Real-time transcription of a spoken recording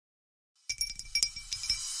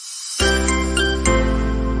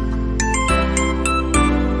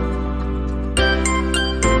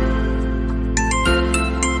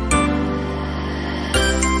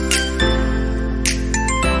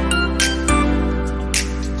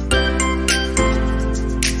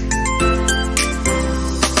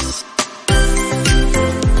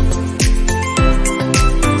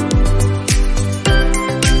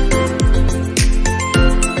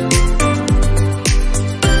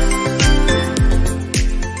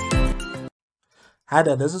Hi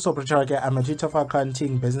there, this is Aubrey Chauke. I'm a tutor for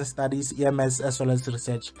accounting, business studies, EMS, as well as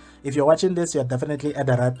research. If you're watching this, you're definitely at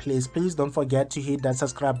the right place. Please don't forget to hit that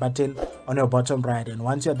subscribe button on your bottom right. And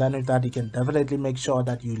once you're done with that, you can definitely make sure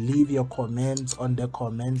that you leave your comments on the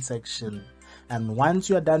comment section. And once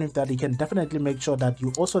you're done with that, you can definitely make sure that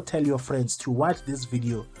you also tell your friends to watch this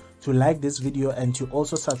video, to like this video, and to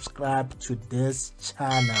also subscribe to this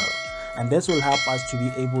channel. And this will help us to be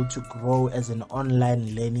able to grow as an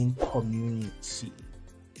online learning community.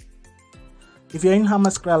 If you're in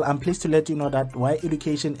Hammarskraal, I'm pleased to let you know that Y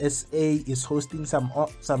Education SA is hosting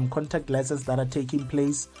some contact lessons that are taking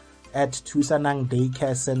place at Tusanang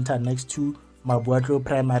Daycare Center next to Mabuatlo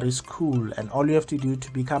Primary School. And all you have to do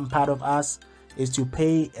to become part of us is to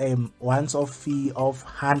pay a once-off fee of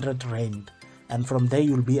 100 Rand. And from there,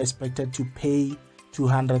 you'll be expected to pay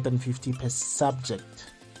 250 per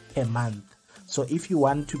subject per month. So if you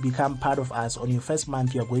want to become part of us, on your first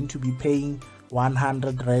month you're going to be paying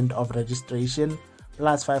 100 Rand of registration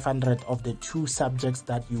plus 500 of the 2 subjects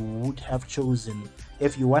that you would have chosen.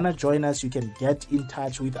 If you want to join us, you can get in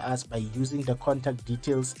touch with us by using the contact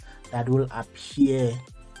details that will appear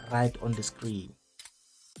right on the screen.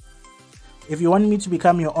 If you want me to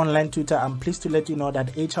become your online tutor, I'm pleased to let you know that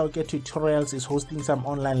Chauke Tutorials is hosting some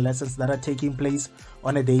online lessons that are taking place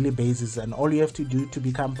on a daily basis. And all you have to do to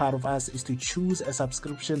become part of us is to choose a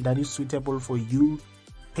subscription that is suitable for you,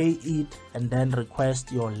 pay it, and then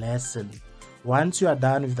request your lesson. Once you are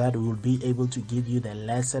done with that, we will be able to give you the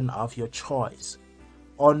lesson of your choice.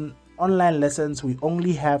 On online lessons, we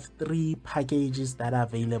only have 3 packages that are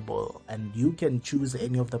available, and you can choose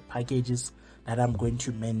any of the packages that I'm going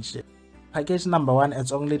to mention. Package number 1,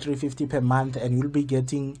 it's only 350 per month, and you'll be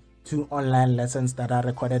getting 2 online lessons that are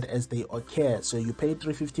recorded as they occur. So you pay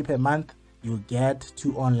 350 per month, you get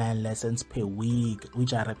 2 online lessons per week,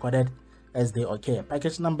 which are recorded as they occur.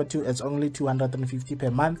 Package number 2, it's only 250 per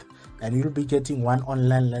month, and you'll be getting 1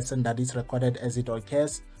 online lesson that is recorded as it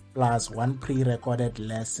occurs, plus 1 pre-recorded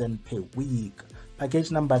lesson per week.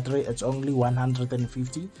 Package number 3, it's only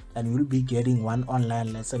 150, and you'll be getting 1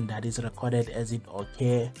 online lesson that is recorded as it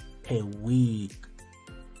occurs per week.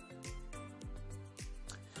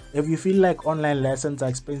 If you feel like online lessons are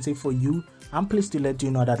expensive for you, I'm pleased to let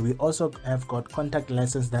you know that we also have got contact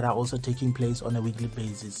lessons that are also taking place on a weekly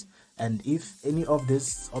basis. And if any of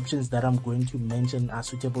these options that I'm going to mention are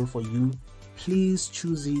suitable for you, please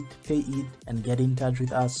choose it, pay it, and get in touch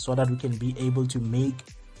with us so that we can be able to make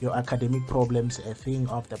your academic problems a thing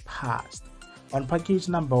of the past. On package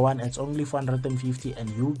number 1, it's only 450, and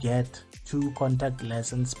you get 2 contact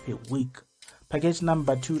lessons per week. Package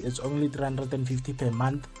number 2 is only 350 per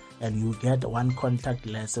month, and you get 1 contact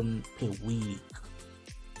lesson per week.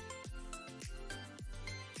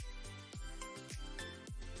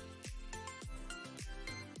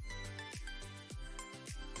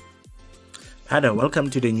 Hi there, welcome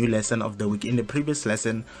to the new lesson of the week. In the previous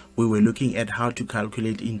lesson, we were looking at how to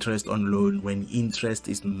calculate interest on loan when interest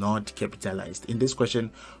is not capitalized. In this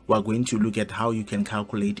question, we're going to look at how you can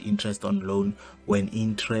calculate interest on loan when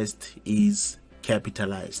interest is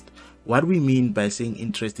capitalized. What we mean by saying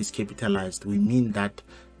interest is capitalized, we mean that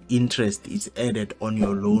interest is added on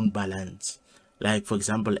your loan balance. Like, for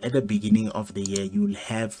example, at the beginning of the year, you will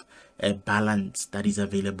have a balance that is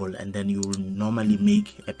available, and then you will normally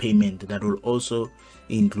make a payment that will also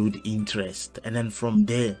include interest. And then from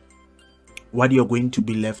there, what you're going to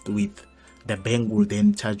be left with, the bank will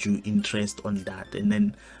then charge you interest on that. And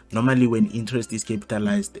then normally when interest is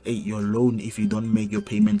capitalized, your loan, if you don't make your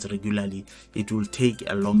payments regularly, it will take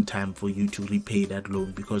a long time for you to repay that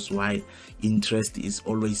loan, because why? Interest is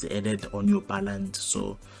always added on your balance.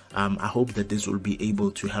 So I hope that this will be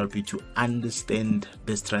able to help you to understand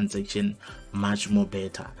this transaction much more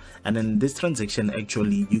better. And then this transaction,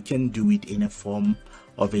 actually, you can do it in a form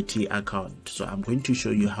of a T account. So I'm going to show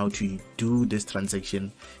you how to do this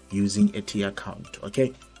transaction using a T account.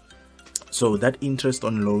 Okay, so that interest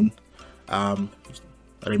on loan,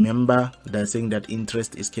 remember they're saying that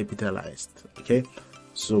interest is capitalized. Okay,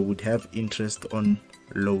 so we'd have interest on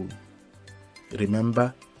loan.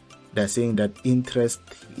 Remember, they're saying that interest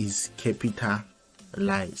is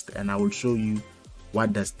capitalized, and I will show you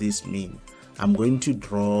what does this mean. I'm going to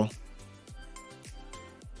draw,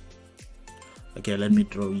 okay, let me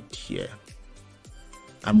draw it here.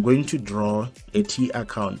 I'm going to draw a T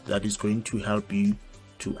account that is going to help you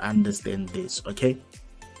to understand this. Okay,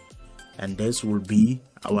 and this will be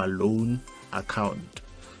our loan account.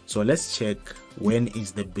 So let's check when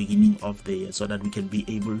is the beginning of the year so that we can be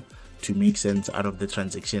able to make sense out of the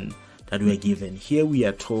transaction that we are given. Here we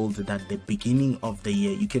are told that the beginning of the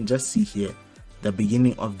year, you can just see here, the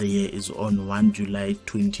beginning of the year is on 1 July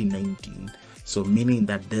 2019. So meaning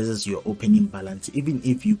that this is your opening balance. Even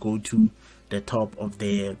if you go to the top of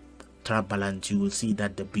the trial balance, you will see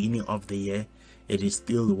that the beginning of the year, it is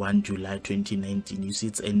still 1 July 2019. You see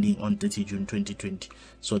it's ending on 30 June 2020.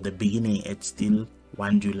 So the beginning, it's still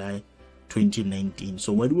 1 July 2019.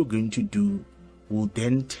 So what we're going to do, we'll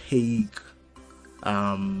then take,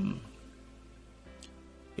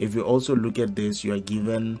 if you also look at this, you are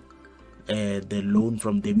given the loan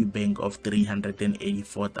from DB Bank of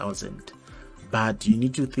 384,000. But you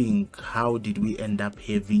need to think, how did we end up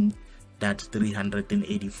having that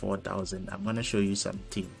 384,000? I'm going to show you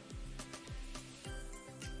something.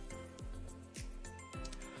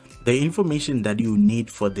 The information that you need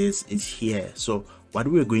for this is here. So what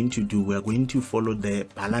we're going to do, we're going to follow the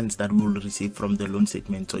balance that we will receive from the loan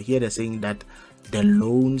statement. So here they're saying that the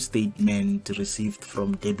loan statement received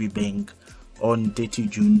from DB Bank on 30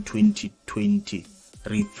 June 2020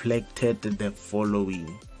 reflected the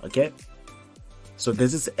following. Okay, so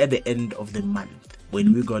this is at the end of the month.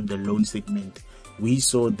 When we got the loan statement, we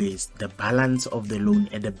saw this. The balance of the loan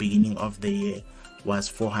at the beginning of the year was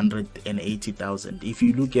 480,000. If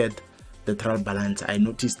you look at the trial balance, I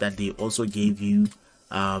noticed that they also gave you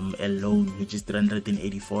a loan which is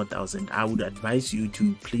 384,000. I would advise you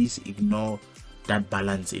to please ignore that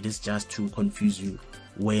balance. It is just to confuse you.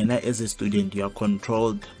 When as a student, you are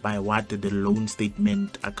controlled by what the loan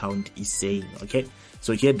statement account is saying. Okay,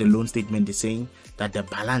 so here the loan statement is saying that the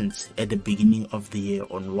balance at the beginning of the year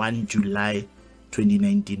on 1 July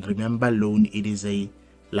 2019, remember, loan, it is a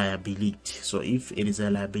liability. So if it is a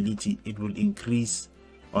liability, it will increase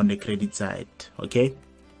on the credit side. Okay,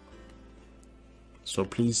 so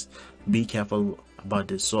please be careful about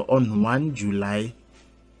this. So on 1 July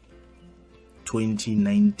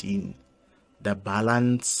 2019, the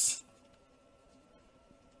balance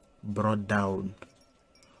brought down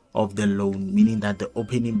of the loan, meaning that the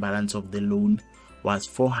opening balance of the loan was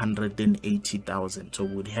 480,000. So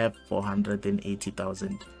we would have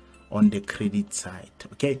 480,000 on the credit side.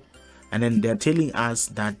 Okay, and then they're telling us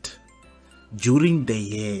that during the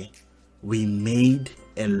year we made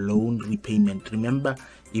a loan repayment. Remember,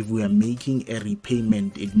 if we are making a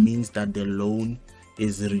repayment, it means that the loan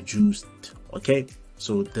is reduced. Okay,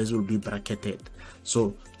 so this will be bracketed.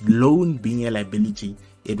 So loan being a liability,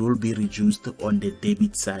 it will be reduced on the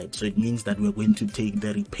debit side. So it means that we're going to take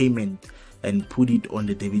the repayment and put it on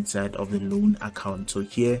the debit side of the loan account. So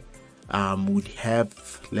here would have,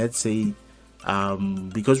 let's say,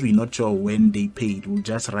 because we're not sure when they paid, we'll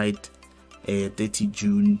just write 30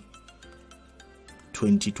 June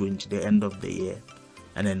 2020, the end of the year,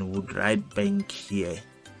 and then we'll write bank here.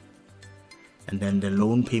 And then the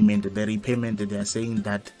loan payment, the repayment, they are saying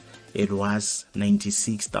that it was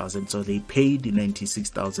 96,000. So they paid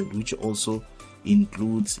 96,000, which also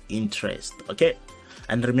includes interest. Okay,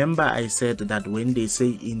 and remember I said that when they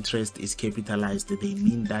say interest is capitalized, they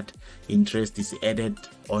mean that interest is added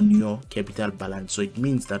on your capital balance. So it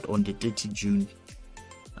means that on the 30 June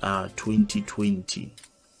 2020,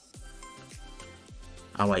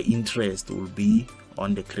 our interest will be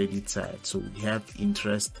on the credit side. So we have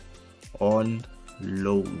interest on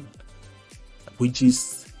loan, which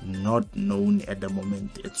is not known at the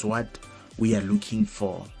moment. It's what we are looking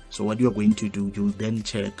for. So what you're going to do, you then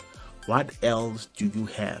check what else do you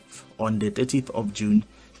have. On the 30th of June,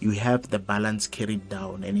 you have the balance carried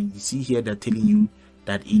down, and you see here they're telling you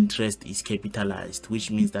that interest is capitalized,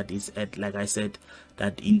 which means that it's at, like I said,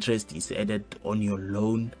 that interest is added on your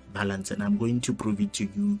loan balance, and I'm going to prove it to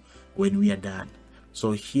you when we are done.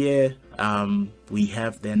 So here we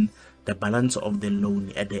have then the balance of the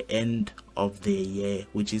loan at the end of the year,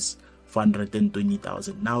 which is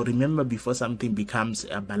 420,000. Now remember, before something becomes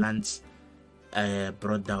a balance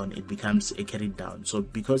brought down, it becomes a carried down. So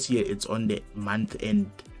because here it's on the month end,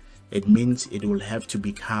 it means it will have to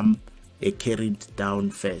become a carried down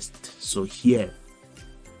first. So here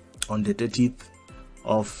on the 30th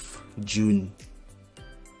of June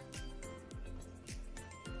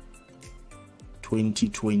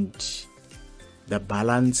 2020, the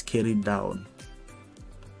balance carried down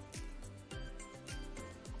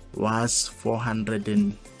was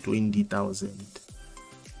 420,000.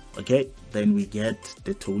 Okay, then we get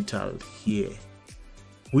the total here,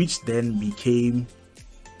 which then became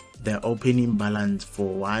the opening balance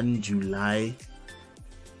for 1 July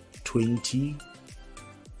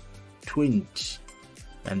 2020,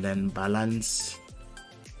 and then balance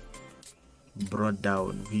brought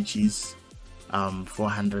down, which is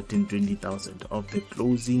 420,000 of the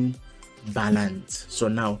closing balance. So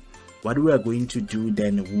now what we are going to do,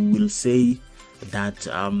 then we will say that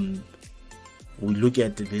we look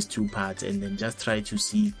at these two parts and then just try to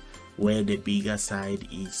see where the bigger side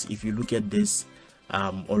is. If you look at this,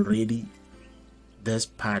 already this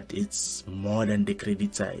part, it's more than the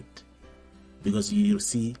credit side, because you'll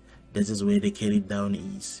see this is where the carry down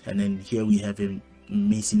is, and then here we have a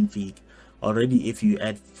missing fig. Already, if you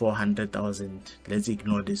add 400,000, let's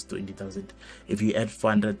ignore this 20,000. If you add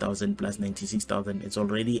 400,000 plus 96,000, it's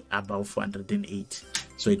already above 408.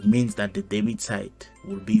 So it means that the debit side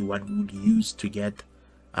will be what we would use to get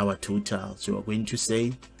our total. So we're going to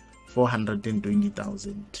say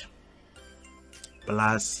 420,000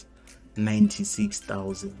 plus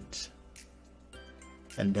 96,000,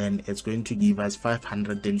 and then it's going to give us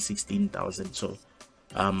 516,000. So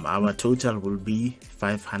our total will be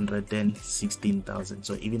 516,000.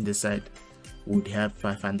 So even this side would have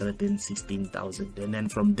 516,000, and then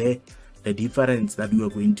from there, the difference that we are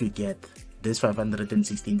going to get, this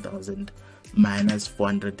 516,000 minus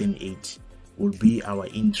 408, will be our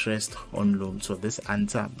interest on loan. So this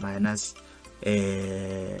answer minus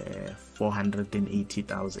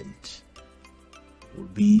 480,000 will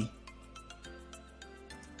be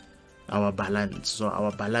our balance. So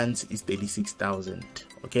our balance is 36,000.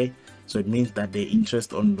 Okay, so it means that the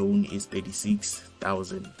interest on loan is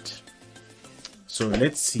 36,000. So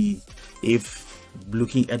let's see if,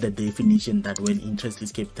 looking at the definition, that when interest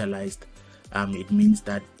is capitalized, it means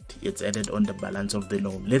that it's added on the balance of the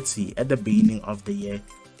loan. Let's see, at the beginning of the year,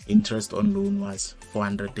 interest on loan was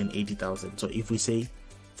 480,000. So if we say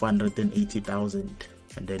 480,000,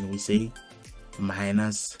 and then we say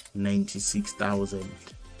minus 96,000,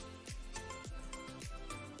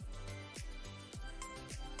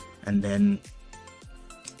 and then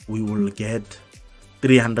we will get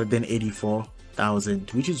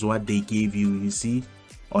 384,000, which is what they gave you. You see,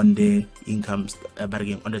 on the income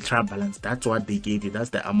bargain, on the trial balance, that's what they gave you.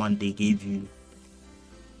 That's the amount they gave you.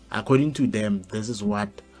 According to them, this is what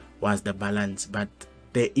was the balance, but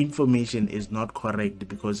the information is not correct,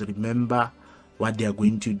 because remember what they are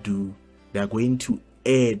going to do. They are going to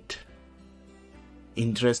add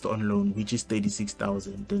interest on loan, which is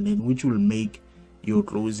 36,000, and then which will make your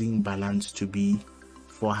closing balance to be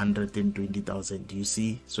 420,000. You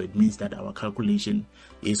see, so it means that our calculation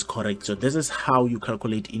is correct. So this is how you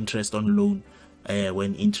calculate interest on loan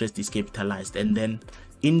when interest is capitalized. And then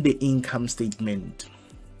in the income statement,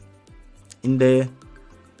 under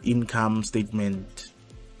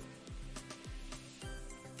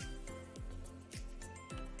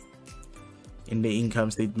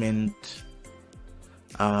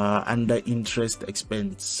interest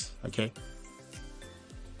expense, okay,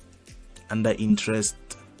 under interest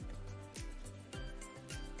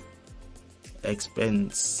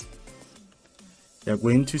expense, you're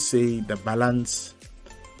going to say the balance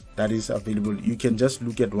that is available. You can just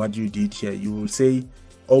look at what you did here. You will say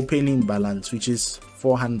opening balance, which is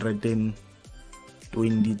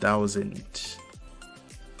 420,000.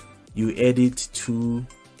 You add it to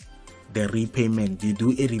the repayment. You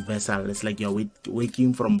do a reversal. It's like you're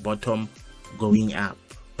working from bottom going up.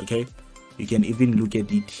 Okay, you can even look at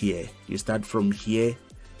it here. You start from here,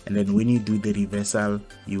 and then when you do the reversal,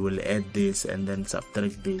 you will add this and then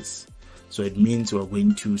subtract this. So it means we're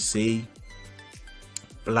going to say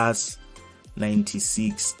plus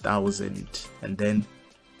 96,000, and then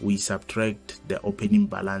we subtract the opening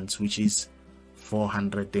balance, which is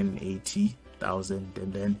 480,000,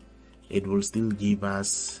 and then it will still give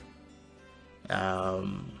us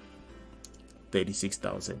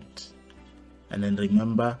 36,000. And then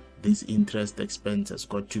remember, this interest expense has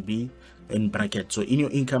got to be in brackets. So in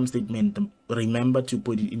your income statement, remember to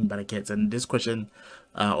put it in brackets. And this question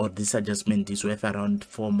or this adjustment is worth around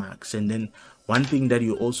 4 marks. And then one thing that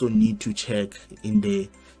you also need to check in the,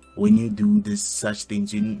 when you do this such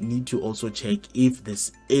things, you need to also check if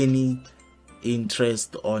there's any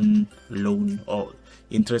interest on loan or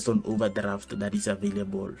interest on overdraft that is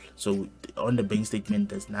available. So on the bank statement,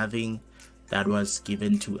 there's nothing that was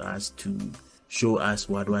given to us to show us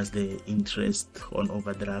what was the interest on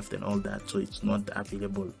overdraft and all that, so it's not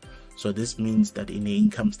available. So this means that in the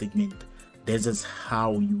income statement, this is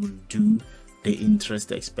how you will do the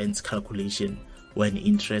interest expense calculation when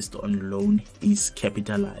interest on loan is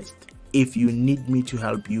capitalized. If you need me to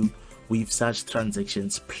help you with such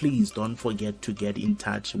transactions, please don't forget to get in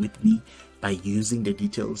touch with me by using the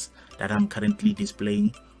details that I'm currently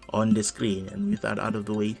displaying on the screen. And with that out of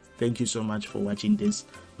the way, thank you so much for watching this.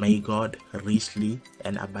 May God richly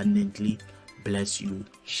and abundantly bless you.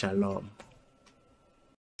 Shalom.